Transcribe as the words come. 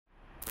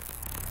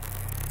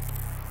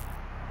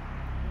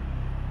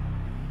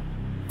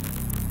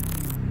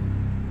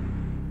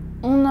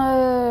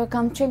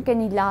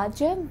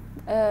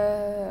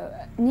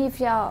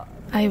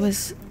I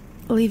was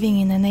living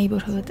in a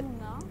neighborhood,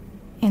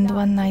 and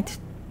one night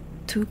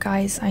 2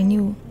 guys I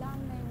knew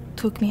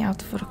took me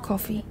out for a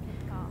coffee.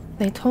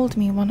 They told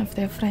me one of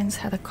their friends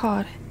had a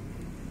car,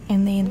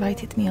 and they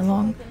invited me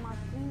along.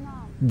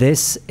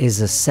 This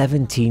is a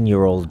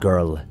 17-year-old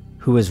girl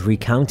who is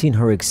recounting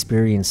her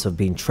experience of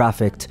being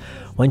trafficked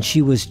when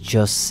she was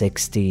just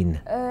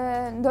 16.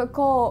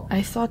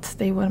 I thought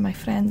they were my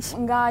friends,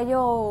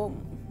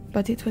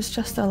 but it was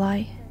just a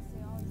lie,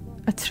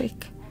 a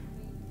trick.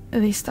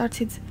 They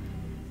started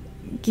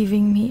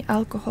giving me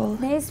alcohol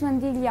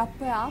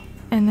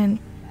and then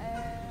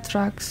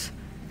drugs.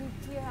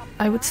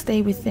 I would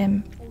stay with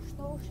them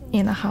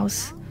in a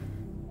house.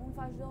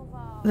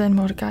 Then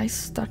more guys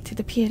started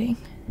appearing.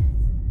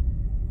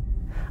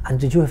 And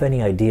did you have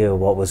any idea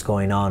what was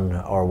going on,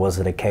 or was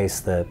it a case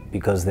that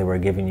because they were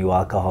giving you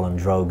alcohol and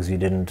drugs,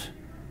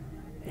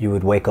 you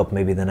would wake up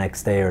maybe the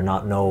next day or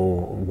not know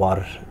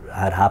what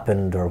had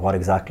happened or what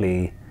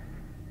exactly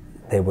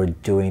they were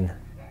doing?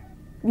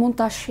 I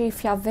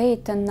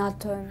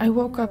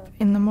woke up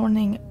in the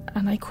morning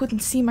and I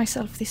couldn't see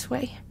myself this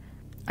way.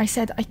 I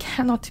said, I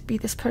cannot be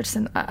this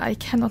person. I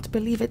cannot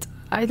believe it.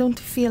 I don't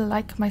feel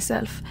like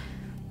myself.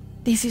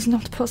 This is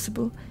not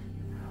possible.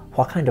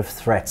 What kind of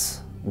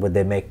threats would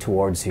they make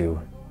towards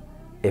you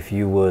if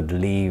you would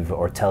leave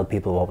or tell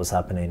people what was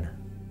happening?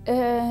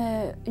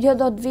 They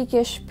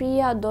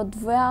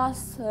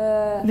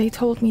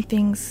told me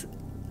things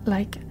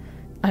like,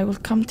 I will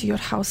come to your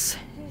house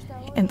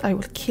and I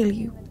will kill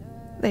you.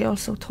 They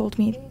also told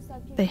me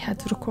they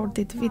had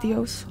recorded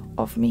videos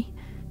of me.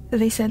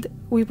 They said,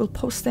 we will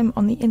post them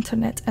on the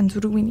internet and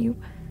ruin you.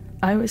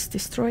 I was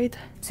destroyed.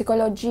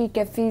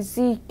 Psychologically,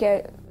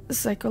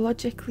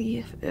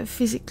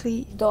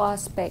 physically,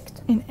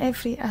 in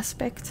every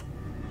aspect.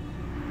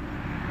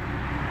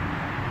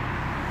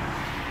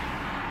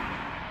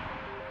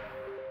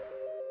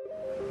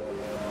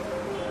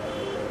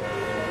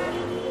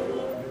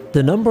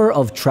 The number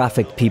of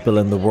trafficked people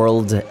in the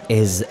world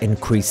is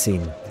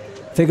increasing.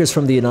 Figures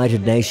from the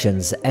United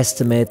Nations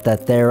estimate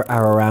that there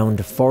are around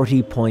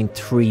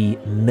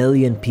 40.3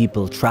 million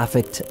people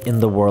trafficked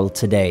in the world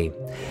today.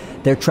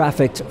 They're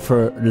trafficked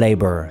for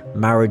labour,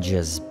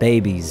 marriages,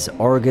 babies,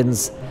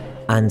 organs,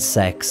 and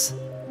sex.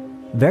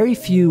 Very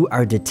few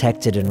are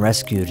detected and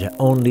rescued,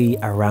 only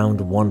around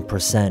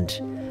 1%.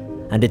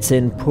 And it's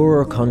in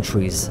poorer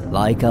countries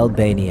like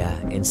Albania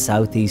in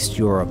Southeast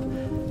Europe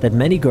that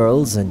many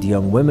girls and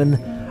young women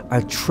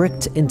are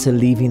tricked into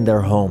leaving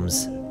their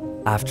homes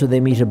after they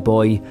meet a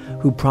boy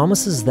who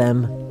promises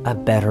them a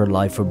better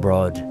life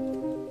abroad.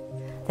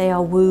 They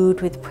are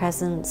wooed with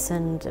presents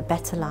and a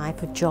better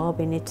life, a job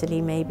in Italy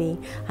maybe,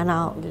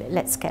 and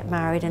let's get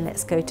married and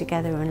let's go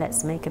together and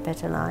let's make a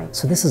better life.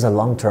 So this is a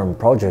long-term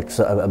project.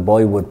 So a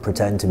boy would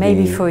pretend to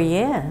maybe be for a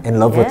year. In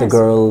love with the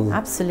girl,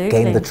 absolutely.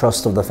 Gain the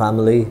trust of the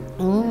family.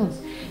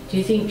 Do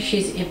you think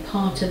she's a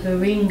part of a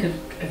ring of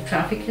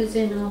traffickers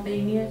in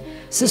Albania?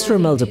 Sister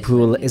Imelda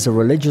Poole is a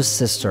religious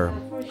sister.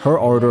 Her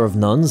order of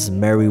nuns,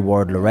 Mary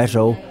Ward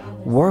Loreto,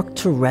 work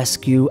to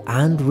rescue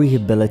and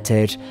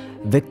rehabilitate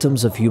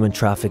victims of human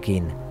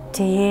trafficking.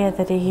 To hear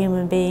that a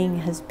human being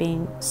has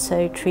been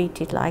so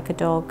treated like a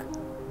dog,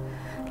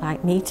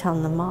 like meat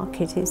on the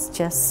market, is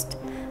just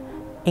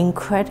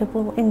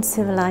incredible in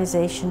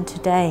civilization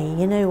today,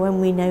 you know,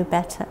 when we know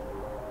better.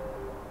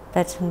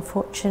 But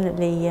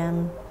unfortunately,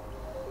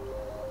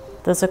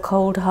 there's a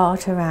cold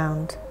heart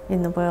around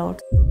in the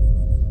world.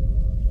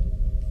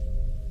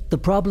 The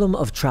problem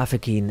of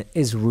trafficking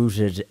is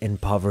rooted in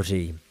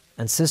poverty,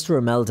 and Sister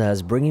Imelda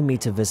is bringing me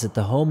to visit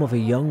the home of a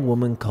young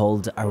woman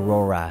called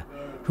Aurora,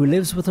 who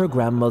lives with her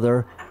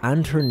grandmother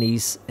and her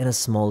niece in a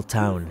small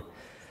town.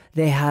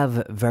 They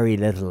have very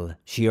little.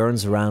 She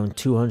earns around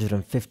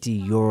 250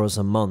 euros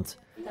a month.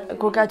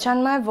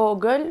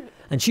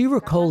 And she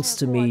recalls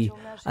to me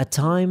a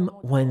time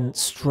when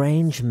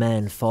strange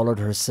men followed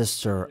her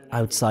sister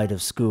outside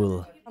of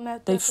school.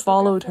 They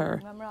followed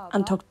her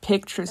and took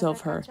pictures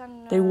of her.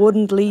 They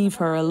wouldn't leave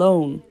her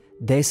alone.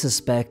 They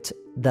suspect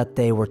that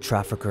they were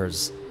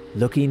traffickers,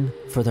 looking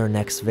for their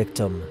next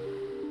victim.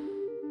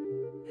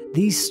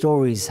 These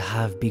stories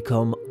have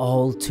become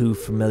all too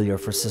familiar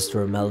for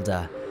Sister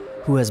Imelda,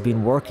 who has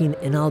been working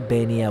in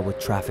Albania with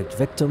trafficked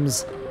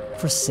victims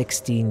for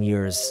 16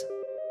 years.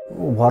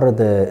 What are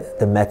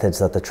the methods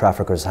that the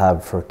traffickers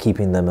have for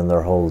keeping them in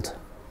their hold?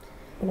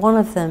 One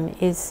of them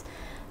is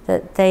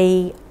that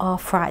they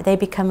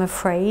become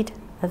afraid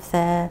of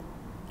their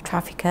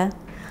trafficker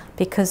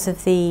because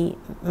of the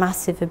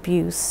massive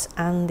abuse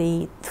and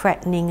the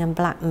threatening and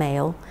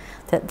blackmail,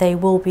 that they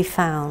will be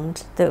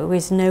found. There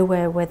is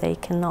nowhere where they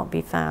cannot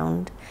be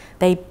found.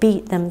 They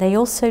beat them, they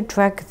also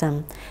drug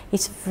them.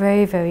 It's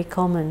very, very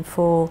common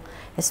for,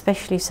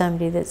 especially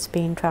somebody that's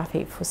been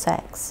trafficked for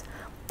sex,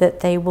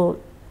 that they will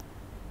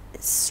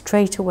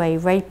straight away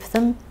rape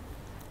them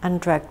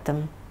and drug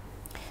them.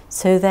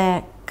 So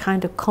their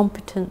kind of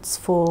competence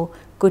for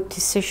good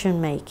decision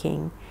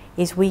making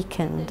is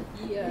weakened.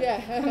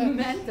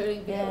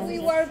 We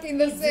work in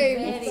the same.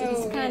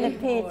 It's kind of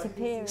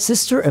peer-to-peer.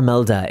 Sister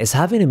Imelda is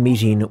having a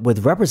meeting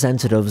with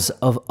representatives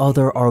of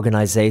other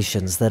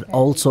organisations that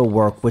also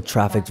work with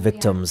trafficked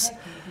victims.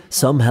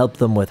 Some help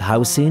them with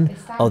housing,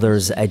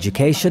 others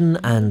education,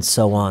 and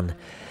so on.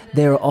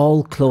 They're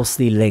all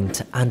closely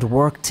linked and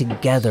work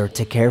together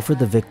to care for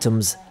the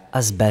victims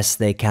as best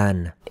they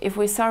can. If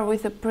we start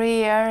with a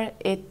prayer,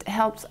 it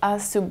helps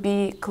us to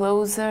be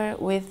closer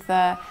with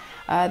the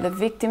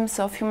victims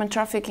of human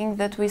trafficking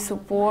that we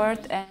support.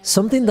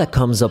 Something that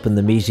comes up in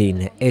the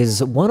meeting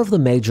is one of the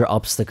major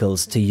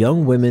obstacles to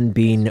young women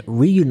being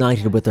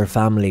reunited with their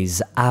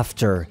families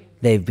after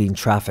they've been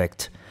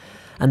trafficked.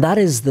 And that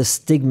is the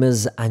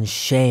stigmas and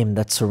shame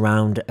that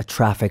surround a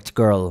trafficked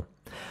girl.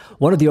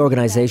 One of the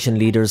organisation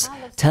leaders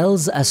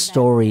tells a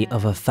story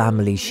of a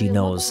family she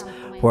knows,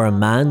 where a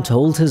man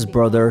told his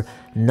brother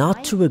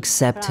not to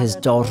accept his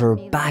daughter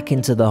back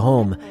into the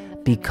home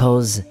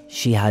because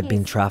she had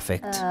been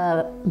trafficked.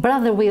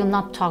 Brother will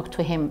not talk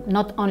to him.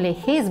 Not only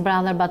his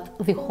brother, but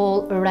the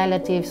whole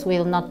relatives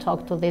will not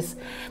talk to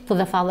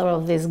the father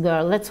of this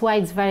girl. That's why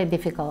it's very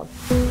difficult.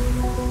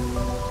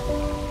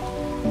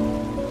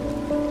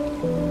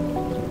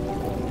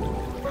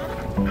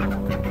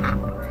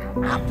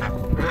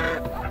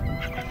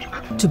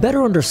 To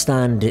better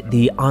understand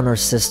the honour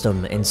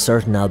system in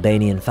certain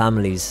Albanian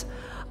families,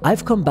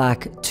 I've come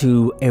back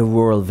to a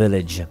rural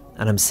village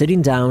and I'm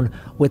sitting down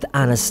with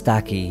Anna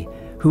Stacchi,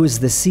 who is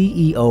the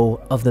CEO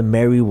of the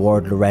Mary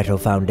Ward Loreto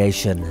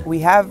Foundation. We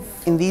have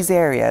in these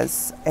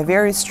areas a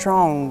very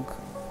strong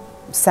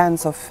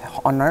sense of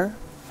honour,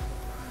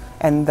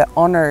 and the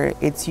honour,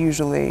 it's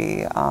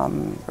usually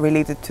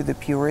related to the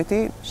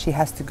purity. She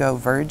has to go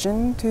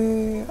virgin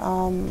to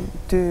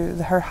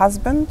her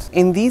husband.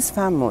 In these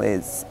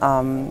families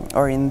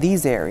or in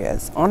these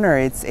areas, honour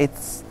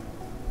it's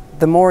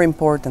the more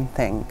important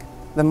thing,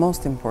 the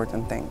most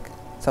important thing.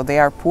 So they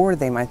are poor,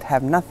 they might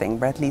have nothing,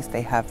 but at least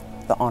they have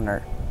the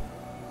honour.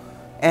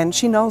 And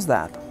she knows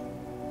that.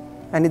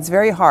 And it's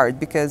very hard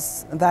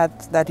because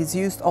that is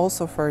used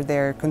also for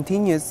their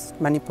continuous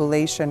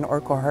manipulation or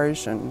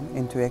coercion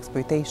into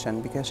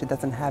exploitation, because she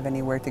doesn't have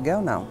anywhere to go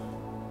now.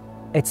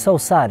 It's so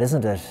sad,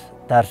 isn't it,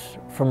 that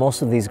for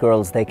most of these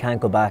girls they can't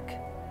go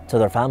back to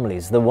their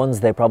families, the ones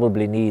they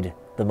probably need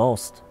the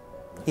most.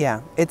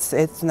 Yeah,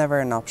 it's never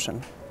an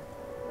option.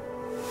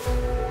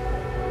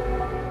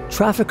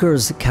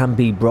 Traffickers can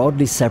be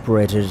broadly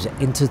separated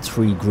into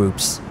three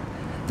groups.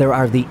 There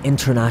are the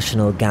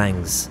international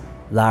gangs,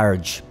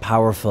 large,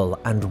 powerful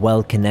and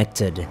well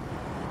connected.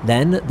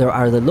 Then there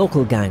are the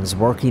local gangs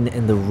working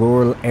in the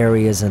rural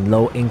areas and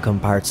low income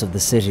parts of the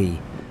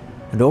city.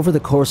 And over the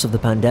course of the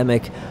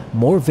pandemic,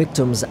 more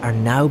victims are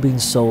now being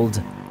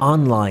sold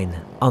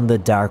online on the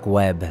dark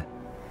web.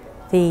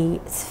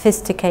 The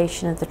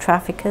sophistication of the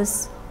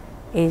traffickers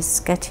is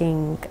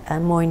getting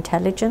more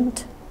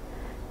intelligent.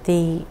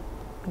 The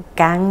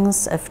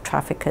gangs of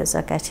traffickers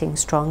are getting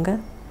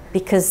stronger.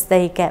 Because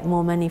they get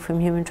more money from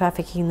human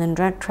trafficking than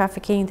drug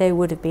trafficking, they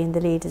would have been the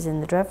leaders in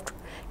the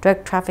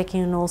drug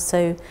trafficking and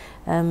also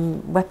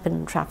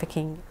weapon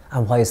trafficking.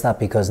 And why is that?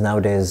 Because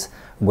nowadays,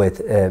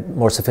 with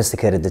more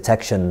sophisticated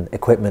detection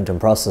equipment and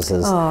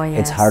processes,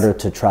 it's harder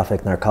to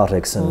traffic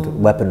narcotics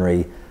and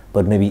weaponry,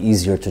 but maybe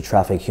easier to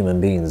traffic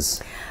human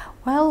beings.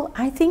 Well,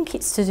 I think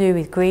it's to do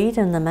with greed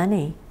and the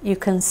money. You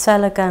can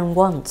sell a gun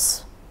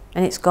once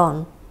and it's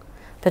gone.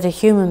 But a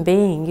human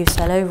being you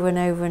sell over and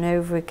over and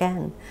over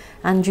again,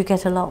 and you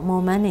get a lot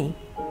more money.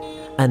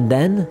 And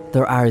then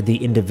there are the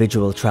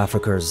individual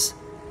traffickers,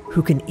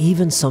 who can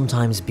even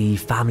sometimes be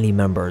family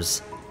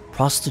members,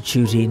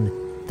 prostituting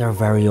their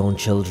very own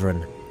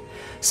children.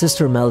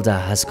 Sister Imelda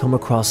has come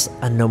across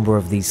a number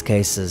of these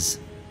cases.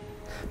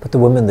 But the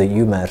women that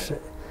you met,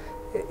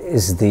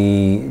 is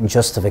the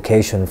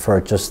justification for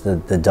just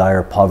the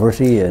dire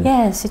poverty? And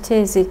yes, it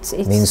is. It's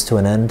means to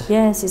an end?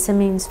 Yes, it's a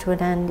means to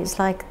an end. It's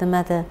like the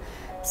mother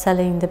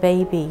selling the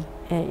baby,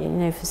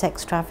 for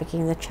sex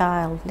trafficking, the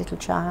child, little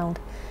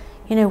child.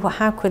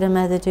 How could a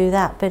mother do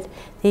that? But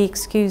the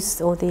excuse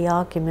or the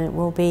argument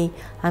will be,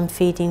 I'm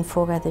feeding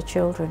 4 other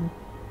children.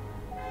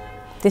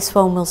 This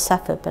one will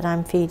suffer, but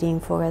I'm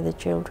feeding 4 other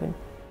children.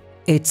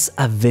 It's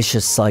a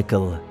vicious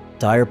cycle.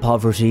 Dire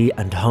poverty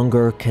and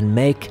hunger can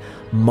make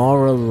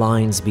moral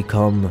lines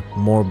become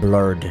more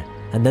blurred,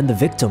 and then the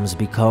victims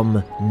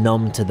become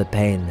numb to the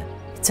pain.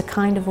 It's a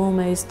kind of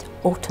almost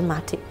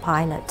automatic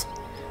pilot,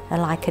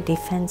 like a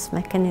defense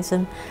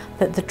mechanism,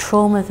 but the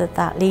trauma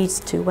that leads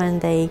to when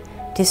they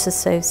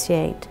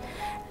disassociate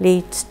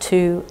leads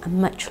to a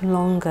much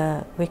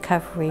longer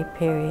recovery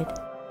period.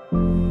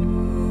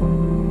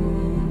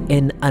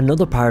 In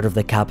another part of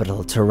the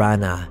capital,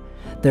 Tirana,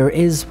 there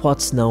is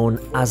what's known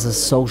as a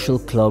social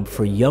club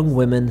for young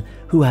women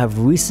who have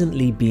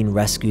recently been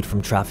rescued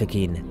from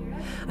trafficking.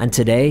 And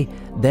today,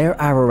 there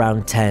are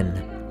around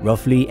 10,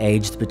 roughly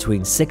aged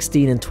between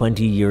 16 and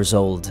 20 years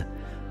old.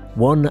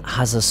 One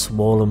has a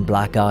swollen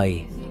black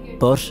eye,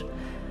 but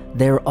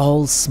they're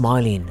all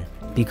smiling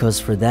because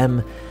for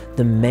them,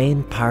 the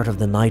main part of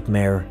the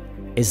nightmare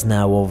is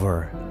now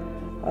over.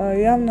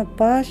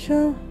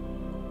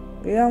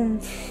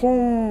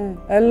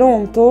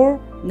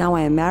 Now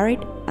I am married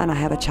and I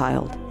have a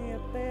child.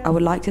 I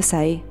would like to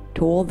say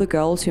to all the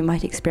girls who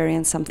might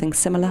experience something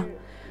similar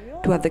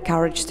to have the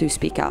courage to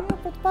speak up.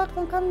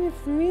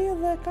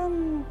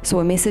 So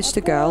a message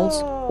to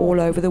girls all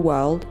over the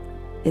world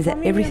is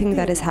that everything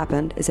that has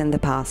happened is in the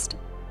past.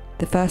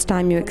 The first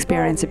time you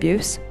experience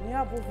abuse,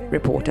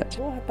 report it.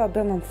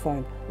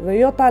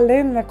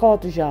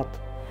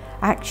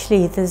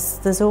 Actually,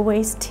 there's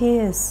always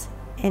tears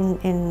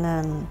in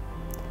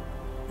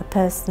a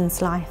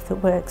person's life that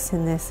works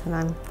in this, and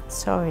I'm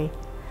sorry.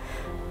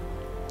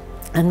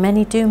 And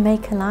many do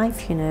make a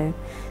life, you know.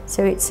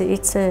 So it's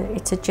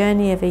a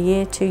journey of a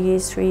year, 2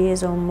 years, 3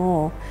 years or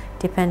more,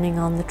 depending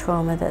on the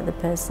trauma that the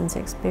person's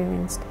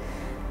experienced.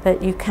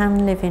 But you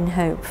can live in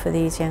hope for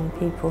these young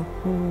people.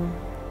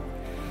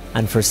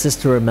 And for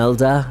Sister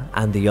Imelda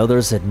and the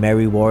others at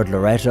Mary Ward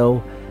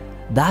Loreto,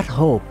 that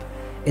hope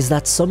is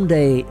that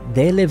someday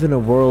they live in a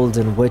world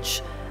in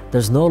which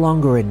there's no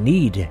longer a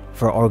need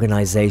for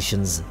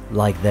organisations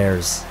like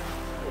theirs.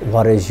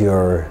 What is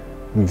your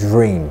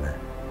dream?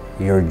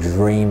 Your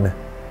dream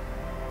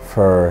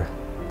for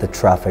the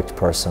trafficked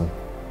person?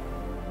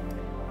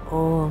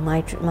 Oh,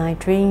 my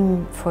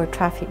dream for a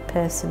trafficked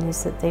person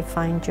is that they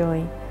find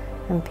joy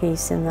and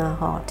peace in their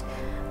heart.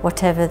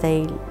 Whatever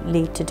they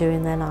lead to do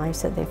in their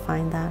lives, that they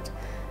find that,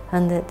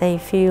 and that they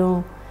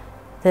feel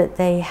that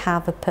they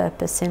have a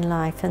purpose in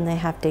life and they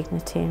have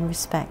dignity and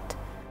respect.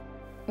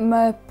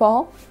 My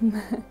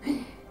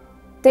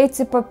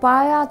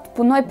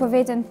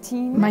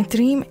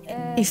dream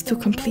is to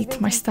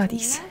complete my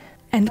studies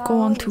and go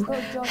on to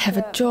have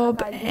a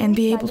job and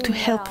be able to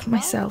help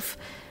myself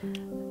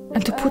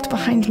and to put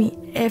behind me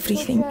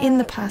everything in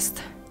the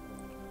past.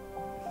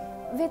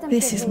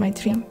 This is my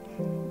dream.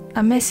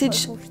 A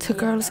message to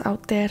girls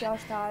out there: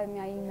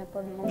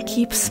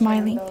 keep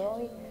smiling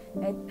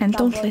and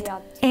don't let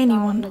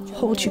anyone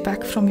hold you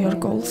back from your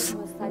goals.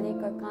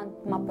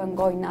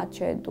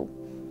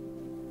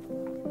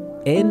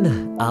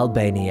 In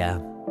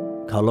Albania,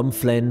 Colm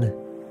Flynn,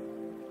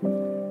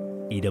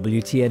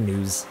 EWTN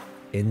News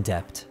In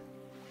Depth.